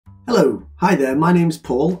Hello, hi there, my name's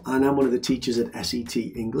Paul and I'm one of the teachers at SET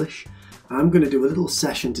English. I'm going to do a little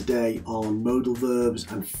session today on modal verbs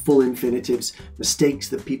and full infinitives, mistakes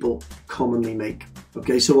that people commonly make.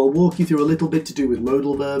 Okay, so I'll walk you through a little bit to do with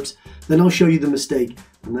modal verbs, then I'll show you the mistake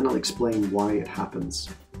and then I'll explain why it happens.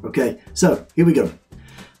 Okay, so here we go.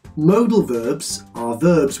 Modal verbs are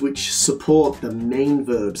verbs which support the main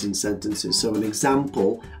verbs in sentences. So an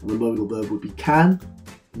example of a modal verb would be can,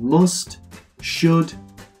 must, should,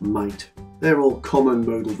 might. They're all common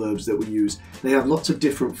modal verbs that we use. They have lots of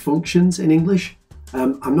different functions in English.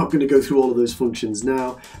 I'm not going to go through all of those functions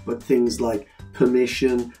now, but things like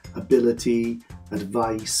permission, ability,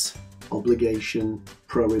 advice, obligation,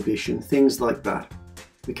 prohibition, things like that.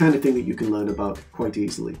 The kind of thing that you can learn about quite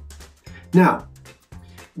easily. Now,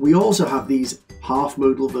 we also have these half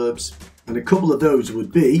modal verbs, and a couple of those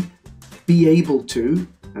would be able to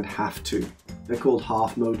and have to. They're called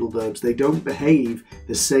half modal verbs. They don't behave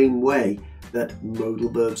the same way that modal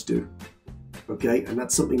verbs do. Okay, and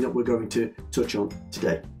that's something that we're going to touch on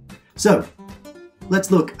today. So let's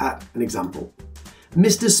look at an example.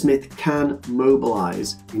 Mr. Smith can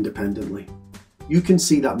mobilize independently. You can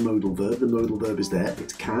see that modal verb. The modal verb is there.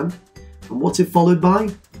 It's can. And what's it followed by?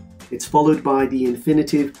 It's followed by the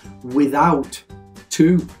infinitive without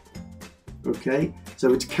to. Okay,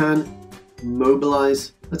 so it can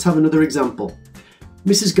mobilize. Let's have another example.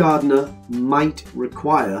 Mrs. Gardner might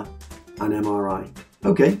require an MRI.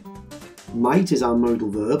 Okay, might is our modal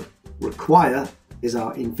verb, require is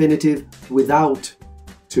our infinitive without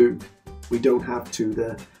to. We don't have to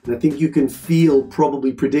there. And I think you can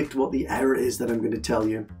probably predict what the error is that I'm going to tell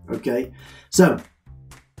you. Okay, so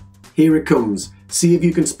here it comes. See if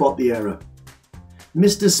you can spot the error.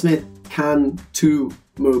 Mr. Smith can to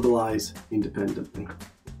mobilize independently.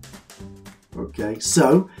 Okay,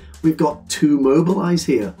 so we've got to mobilize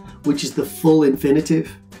here, which is the full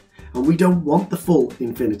infinitive, and we don't want the full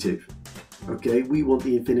infinitive. Okay, we want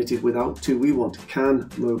the infinitive without to. We want can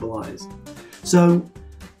mobilize. So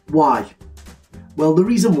why? Well, the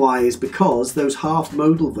reason why is because those half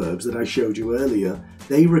modal verbs that I showed you earlier,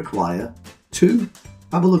 they require to.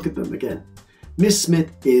 Have a look at them again. Miss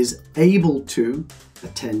Smith is able to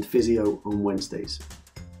attend physio on Wednesdays.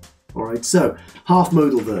 All right, so half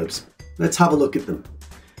modal verbs. Let's have a look at them.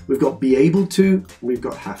 We've got be able to, we've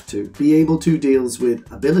got have to. Be able to deals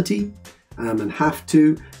with ability, and have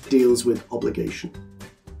to deals with obligation.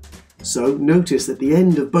 So notice at the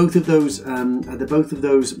end of both of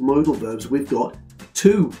those, modal verbs, we've got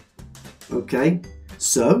to. Okay,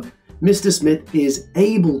 so Mr. Smith is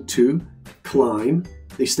able to climb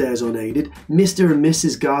the stairs unaided. Mr. and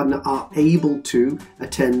Mrs. Gardner are able to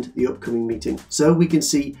attend the upcoming meeting. So we can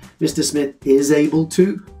see Mr. Smith is able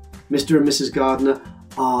to, Mr. and Mrs. Gardner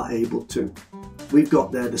are able to. We've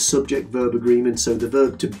got there the subject-verb agreement, so the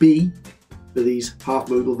verb to be for these half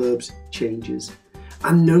modal verbs changes.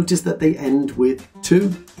 And notice that they end with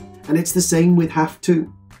to, and it's the same with have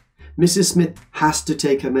to. Mrs. Smith has to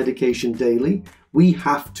take her medication daily. We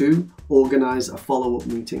have to organise a follow-up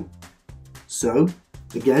meeting. So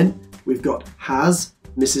again, we've got has,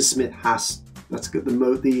 Mrs. Smith has. That's got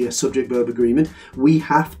the subject-verb agreement. We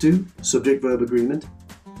have to, subject-verb agreement.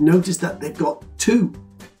 Notice that they've got to.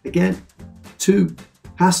 Again, to,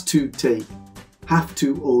 has to take, have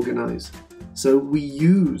to organise. So we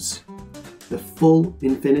use the full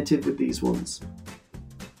infinitive with these ones.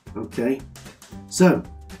 Okay, so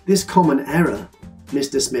this common error,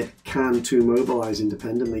 Mr. Smith can to mobilise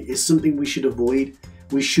independently, is something we should avoid.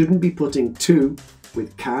 We shouldn't be putting to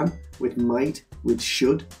with can, with might, with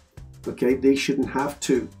should. Okay, they shouldn't have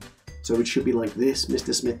to. So it should be like this,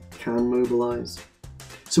 Mr. Smith can mobilise.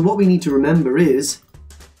 So what we need to remember is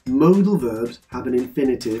modal verbs have an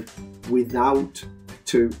infinitive without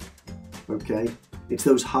to. Okay, it's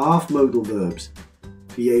those half modal verbs,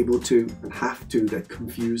 be able to and have to, that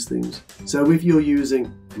confuse things. So if you're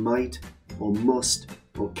using might or must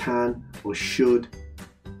or can or should,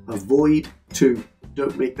 avoid to.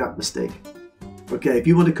 Don't make that mistake. Okay, if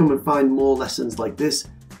you want to come and find more lessons like this,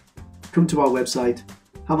 come to our website,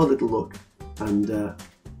 have a little look, and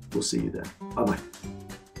we'll see you there. Bye-bye.